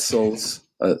 pretzels,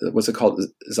 what's it called?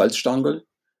 Salzstangl?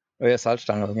 Oh, yeah,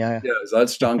 Salzstangl, yeah. Yeah,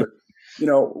 Salzstangl.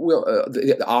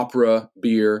 The opera,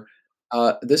 beer.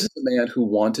 This is a man who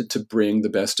wanted to bring the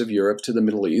best of Europe to the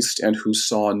Middle East and who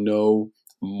saw no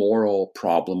moral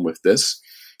problem with this.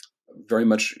 Very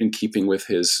much in keeping with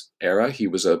his era, he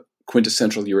was a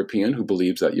quintessential European who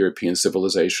believed that European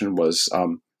civilization was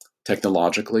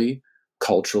technologically,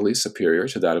 culturally superior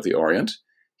to that of the Orient.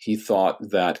 He thought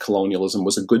that colonialism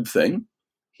was a good thing.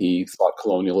 He thought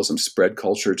colonialism spread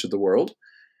culture to the world.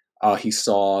 He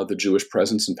saw the Jewish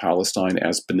presence in Palestine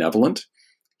as benevolent.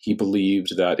 He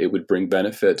believed that it would bring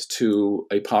benefit to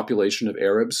a population of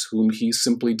Arabs whom he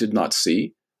simply did not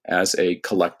see as a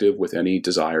collective with any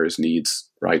desires,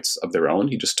 needs, rights of their own.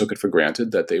 He just took it for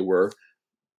granted that they were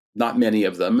not many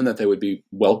of them and that they would be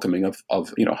welcoming of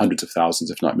hundreds of thousands,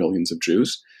 if not millions of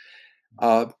Jews.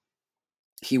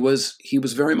 He was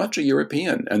very much a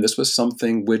European, and this was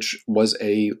something which was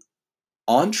a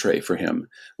entree for him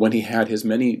when he had his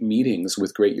many meetings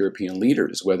with great European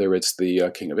leaders, whether it's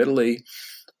the King of Italy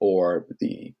or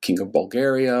the King of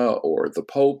Bulgaria or the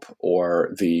Pope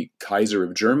or the Kaiser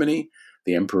of Germany,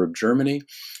 the Emperor of Germany,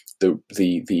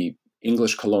 the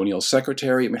English colonial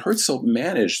secretary. I mean, Herzl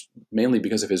managed, mainly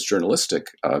because of his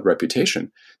journalistic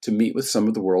reputation, to meet with some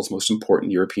of the world's most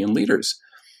important European leaders.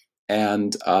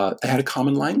 And they had a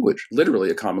common language, literally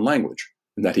a common language,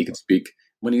 that he could speak.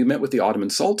 When he met with the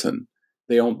Ottoman Sultan,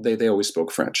 they always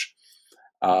spoke French.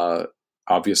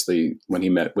 Obviously, when he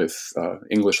met with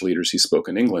English leaders, he spoke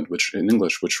in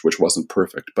English, which wasn't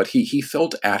perfect. But he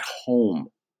felt at home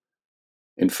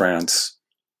in France,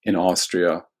 in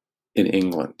Austria, in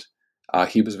England.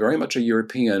 He was very much a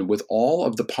European with all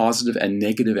of the positive and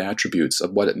negative attributes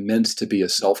of what it meant to be a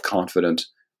self-confident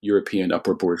European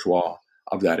upper bourgeois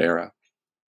of that era.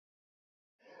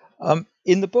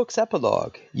 In the book's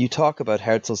epilogue, you talk about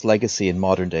Herzl's legacy in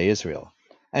modern-day Israel.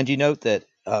 And you note that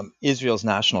Israel's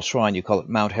national shrine, you call it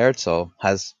Mount Herzl,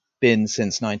 has been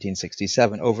since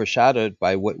 1967 overshadowed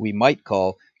by what we might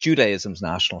call Judaism's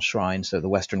national shrine, so the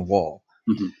Western Wall.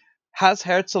 Mm-hmm. Has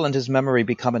Herzl and his memory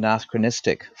become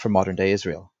anachronistic for modern-day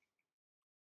Israel?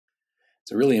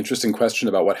 It's a really interesting question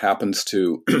about what happens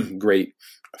to great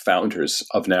founders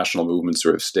of national movements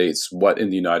or of states, what in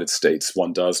the United States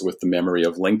one does with the memory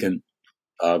of Lincoln.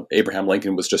 Abraham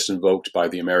Lincoln was just invoked by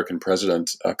the American president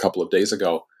a couple of days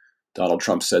ago. Donald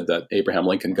Trump said that Abraham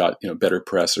Lincoln got better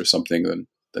press or something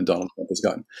than Donald Trump has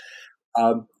gotten.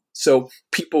 So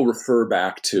people refer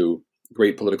back to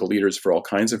great political leaders for all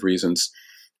kinds of reasons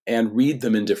and read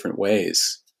them in different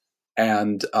ways.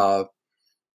 And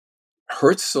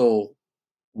Herzl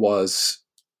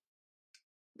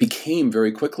became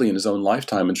very quickly in his own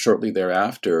lifetime and shortly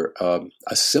thereafter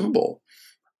a symbol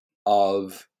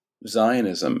of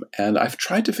Zionism. And I've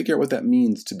tried to figure out what that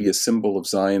means, to be a symbol of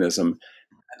Zionism.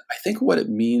 And I think what it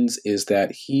means is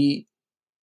that he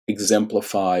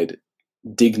exemplified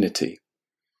dignity,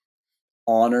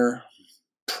 honor,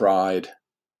 pride,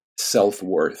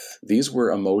 self-worth. These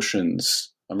were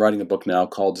emotions. I'm writing a book now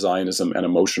called Zionism: An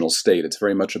Emotional State. It's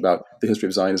very much about the history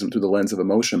of Zionism through the lens of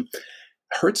emotion.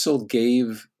 Herzl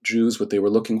gave Jews what they were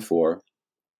looking for,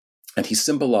 and he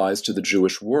symbolized to the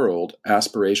Jewish world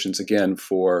aspirations, again,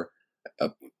 for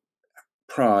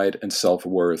pride and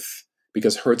self-worth,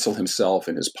 because Herzl himself,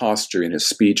 in his posture, in his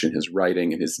speech, in his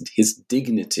writing, in his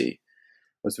dignity,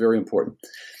 was very important.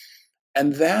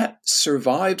 And that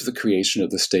survived the creation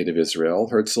of the State of Israel.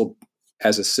 Herzl,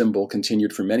 as a symbol,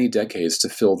 continued for many decades to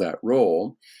fill that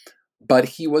role. But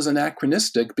he was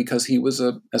anachronistic because he was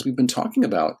as we've been talking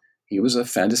about, he was a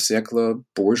fin de siècle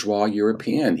bourgeois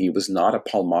European. He was not a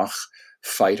Palmach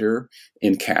fighter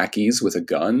in khakis with a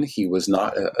gun. He was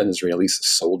not an Israeli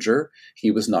soldier.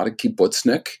 He was not a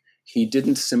kibbutznik. He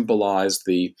didn't symbolize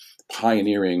the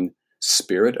pioneering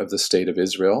spirit of the State of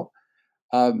Israel.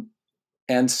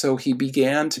 And so he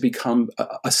began to become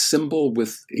a symbol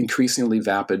with increasingly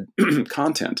vapid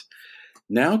content.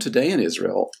 Now, today in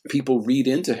Israel, people read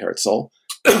into Herzl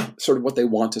sort of what they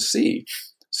want to see.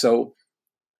 So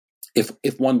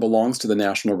if one belongs to the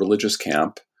national religious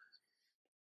camp,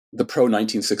 the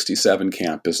pro-1967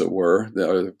 camp, as it were,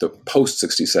 the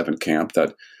post-67 camp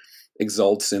that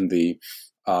exults in the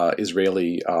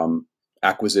Israeli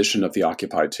acquisition of the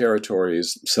occupied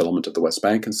territories, settlement of the West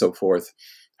Bank, and so forth,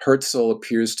 Herzl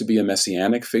appears to be a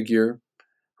messianic figure,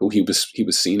 who he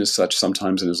was seen as such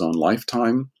sometimes in his own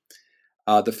lifetime.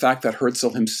 The fact that Herzl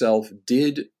himself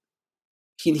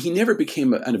he never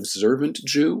became an observant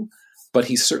Jew, but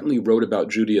he certainly wrote about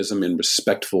Judaism in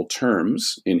respectful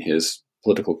terms in his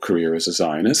political career as a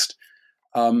Zionist.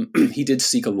 He did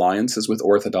seek alliances with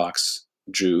Orthodox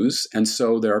Jews, and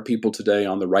so there are people today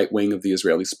on the right wing of the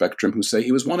Israeli spectrum who say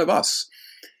he was one of us.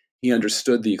 He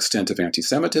understood the extent of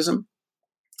anti-Semitism.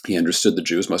 He understood the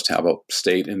Jews must have a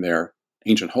state in their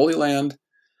ancient Holy Land,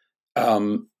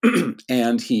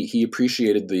 and he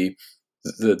appreciated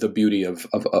the beauty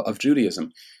of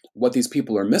Judaism. What these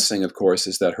people are missing, of course,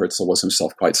 is that Herzl was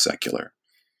himself quite secular,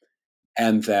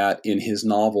 and that in his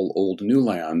novel Old New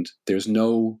Land, there's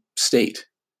no state,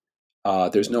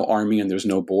 there's no army, and there's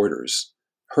no borders.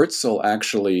 Herzl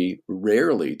actually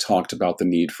rarely talked about the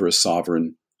need for a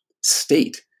sovereign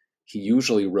state. He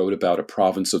usually wrote about a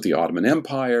province of the Ottoman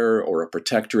Empire or a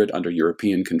protectorate under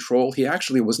European control. He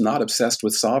actually was not obsessed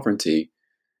with sovereignty,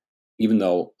 even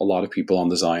though a lot of people on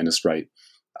the Zionist right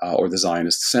or the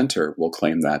Zionist center will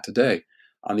claim that today.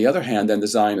 On the other hand, then the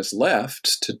Zionist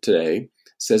left today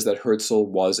says that Herzl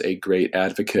was a great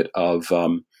advocate of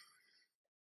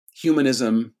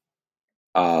humanism,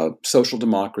 social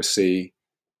democracy,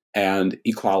 and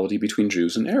equality between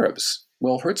Jews and Arabs.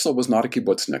 Well, Herzl was not a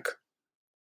kibbutznik.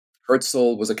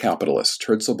 Herzl was a capitalist.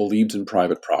 Herzl believed in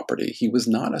private property. He was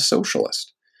not a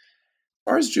socialist.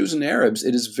 As far as Jews and Arabs,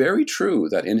 it is very true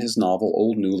that in his novel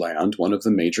Old New Land, one of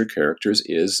the major characters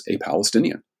is a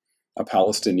Palestinian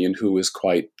who is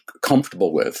quite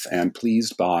comfortable with and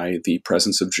pleased by the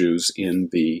presence of Jews in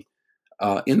the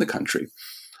country.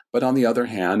 But on the other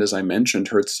hand, as I mentioned,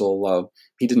 Herzl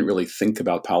he didn't really think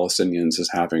about Palestinians as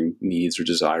having needs or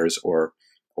desires or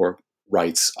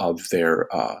rights of their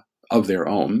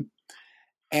own,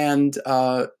 and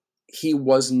he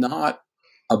was not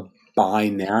a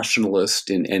binationalist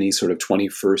in any sort of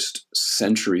 21st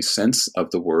century sense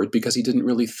of the word, because he didn't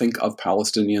really think of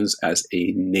Palestinians as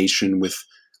a nation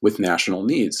with national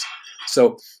needs.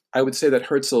 So I would say that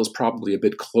Herzl is probably a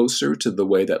bit closer to the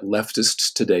way that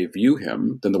leftists today view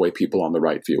him than the way people on the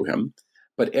right view him.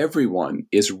 But everyone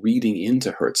is reading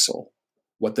into Herzl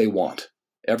what they want.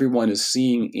 Everyone is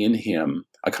seeing in him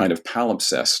a kind of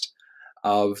palimpsest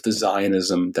of the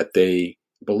Zionism that they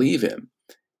believe in.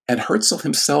 And Herzl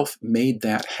himself made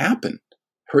that happen.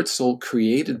 Herzl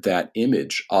created that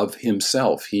image of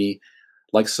himself. He,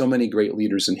 like so many great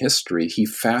leaders in history, he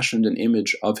fashioned an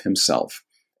image of himself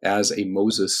as a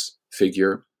Moses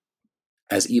figure,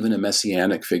 as even a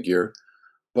messianic figure,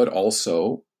 but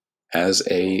also as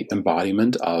an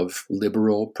embodiment of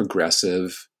liberal,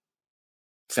 progressive,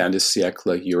 fin de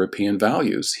siècle European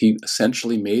values. He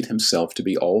essentially made himself to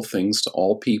be all things to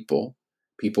all people.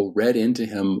 People read into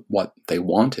him what they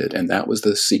wanted, and that was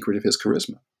the secret of his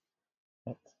charisma.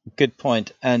 Good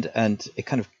point. And it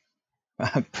kind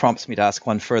of prompts me to ask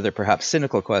one further, perhaps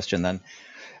cynical question then.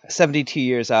 72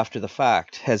 years after the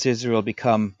fact, has Israel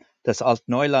become das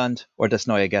Alt-Neuland or das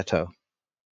Neue Ghetto?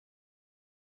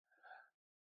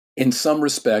 In some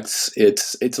respects,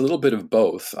 it's a little bit of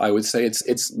both. I would say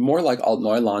it's more like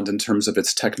Alt-Neuland in terms of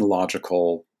its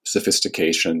technological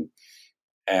sophistication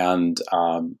and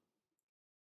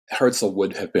Herzl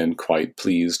would have been quite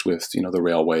pleased with, the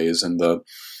railways and the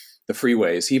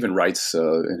freeways. He even writes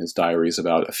in his diaries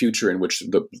about a future in which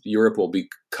Europe will be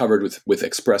covered with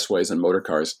expressways and motor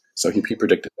cars. So he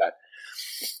predicted that.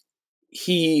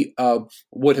 He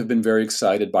would have been very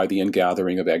excited by the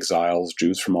ingathering of exiles,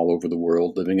 Jews from all over the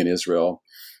world living in Israel.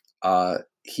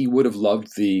 He would have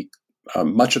loved the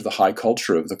much of the high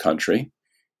culture of the country.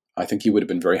 I think he would have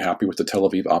been very happy with the Tel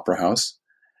Aviv Opera House.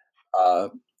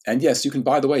 And yes, you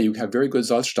have very good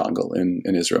Salzstangl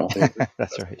in Israel.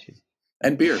 That's right.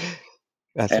 And beer.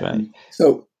 That's right.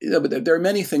 So but there are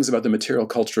many things about the material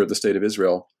culture of the state of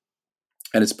Israel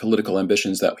and its political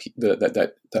ambitions that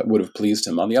would have pleased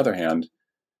him. On the other hand,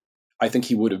 I think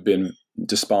he would have been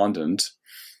despondent,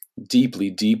 deeply,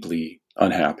 deeply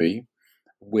unhappy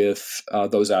with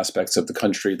those aspects of the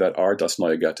country that are Das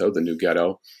Neue Ghetto, the new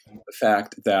ghetto. The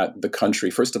fact that the country,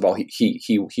 first of all,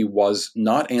 he was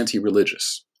not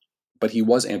anti-religious, but he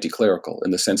was anti-clerical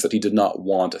in the sense that he did not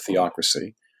want a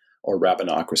theocracy or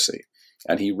rabbinocracy.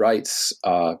 And he writes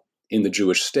in the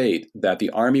Jewish state that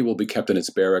the army will be kept in its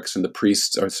barracks and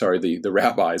the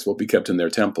rabbis will be kept in their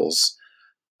temples.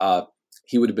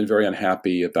 He would have been very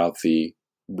unhappy about the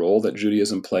role that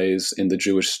Judaism plays in the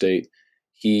Jewish state.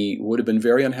 He would have been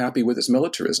very unhappy with its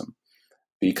militarism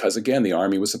because, again, the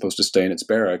army was supposed to stay in its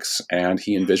barracks, and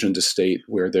he envisioned a state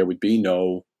where there would be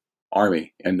no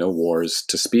army and no wars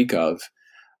to speak of.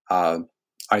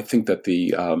 I think that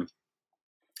the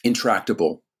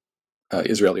intractable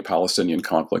Israeli-Palestinian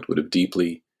conflict would have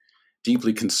deeply,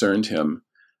 deeply concerned him.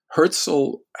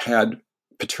 Herzl had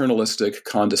paternalistic,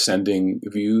 condescending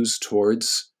views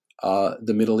towards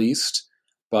the Middle East,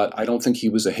 but I don't think he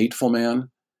was a hateful man.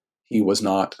 He was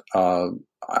not.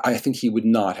 I think he would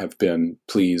not have been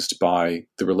pleased by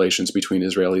the relations between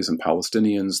Israelis and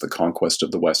Palestinians, the conquest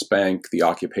of the West Bank, the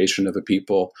occupation of a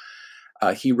people.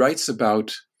 He writes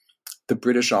about the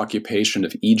British occupation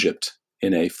of Egypt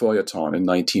in a feuilleton in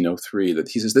 1903. That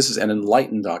he says this is an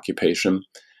enlightened occupation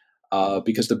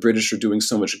because the British are doing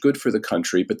so much good for the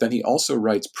country. But then he also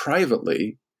writes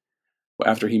privately,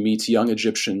 after he meets young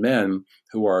Egyptian men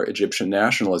who are Egyptian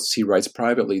nationalists, he writes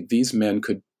privately, these men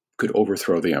could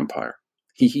overthrow the empire.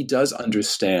 He does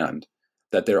understand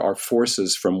that there are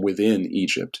forces from within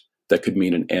Egypt that could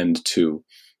mean an end to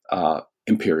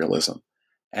imperialism.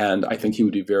 And I think he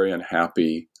would be very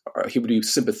unhappy. He would be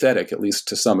sympathetic, at least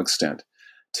to some extent,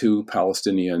 to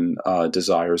Palestinian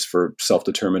desires for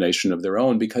self-determination of their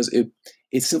own, because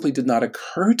it simply did not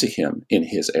occur to him in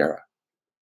his era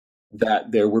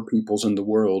that there were peoples in the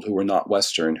world who were not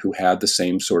Western, who had the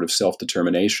same sort of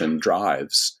self-determination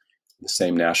drives, the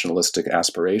same nationalistic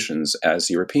aspirations as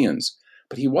Europeans.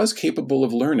 But he was capable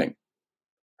of learning.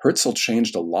 Herzl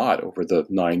changed a lot over the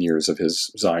 9 years of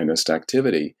his Zionist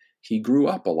activity. He grew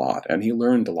up a lot and he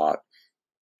learned a lot.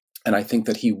 And I think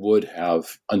that he would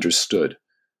have understood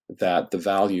that the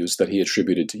values that he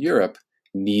attributed to Europe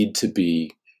need to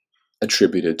be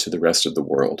attributed to the rest of the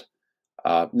world.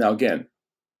 Now, again,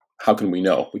 how can we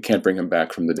know? We can't bring him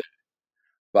back from the dead.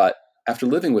 But after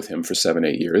living with him for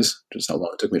 7-8 years, which is how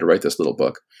long it took me to write this little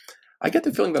book, I get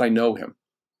the feeling that I know him.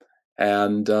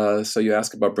 And so you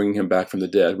ask about bringing him back from the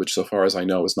dead, which so far as I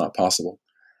know is not possible.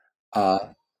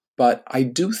 But I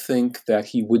do think that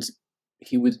he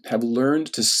would have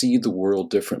learned to see the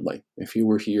world differently if he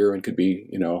were here and could be,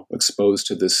 exposed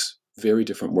to this very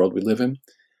different world we live in.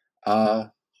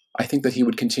 I think that he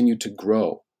would continue to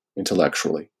grow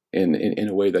intellectually in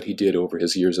a way that he did over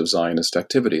his years of Zionist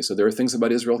activity. So there are things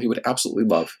about Israel he would absolutely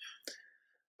love,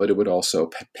 but it would also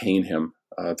pain him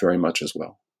very much as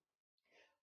well.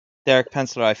 Derek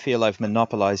Penzler, I feel I've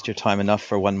monopolized your time enough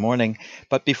for one morning.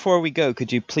 But before we go,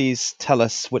 could you please tell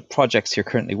us what projects you're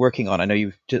currently working on? I know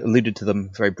you alluded to them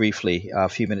very briefly a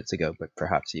few minutes ago, but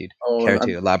perhaps you'd care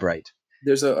to elaborate.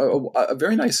 There's a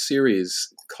very nice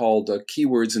series called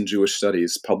Keywords in Jewish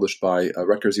Studies, published by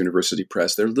Rutgers University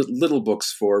Press. They're little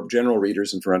books for general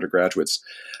readers and for undergraduates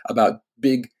about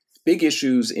big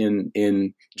issues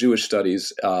in Jewish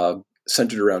studies,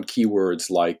 centered around keywords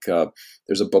like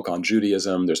there's a book on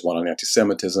Judaism, there's one on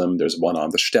anti-Semitism, there's one on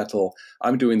the shtetl.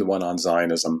 I'm doing the one on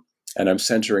Zionism, and I'm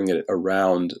centering it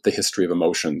around the history of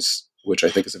emotions, which I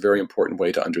think is a very important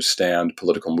way to understand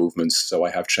political movements. So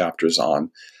I have chapters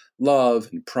on love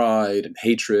and pride and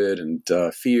hatred and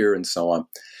fear and so on.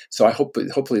 So I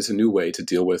hopefully it's a new way to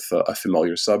deal with a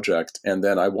familiar subject. And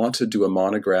then I want to do a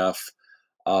monograph,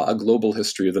 a global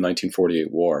history of the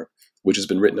 1948 war, which has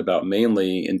been written about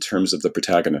mainly in terms of the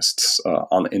protagonists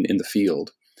in the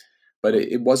field. But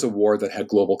it was a war that had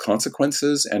global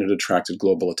consequences and it attracted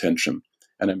global attention.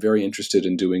 And I'm very interested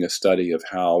in doing a study of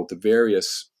how the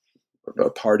various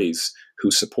parties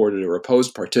who supported or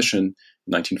opposed partition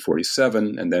in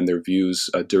 1947, and then their views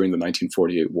during the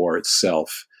 1948 war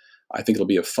itself. I think it'll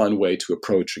be a fun way to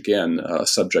approach, again, a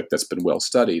subject that's been well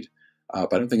studied,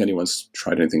 but I don't think anyone's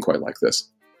tried anything quite like this.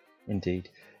 Indeed.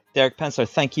 Derek Penzler,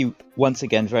 thank you once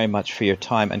again very much for your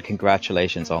time, and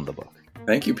congratulations on the book.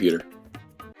 Thank you, Peter.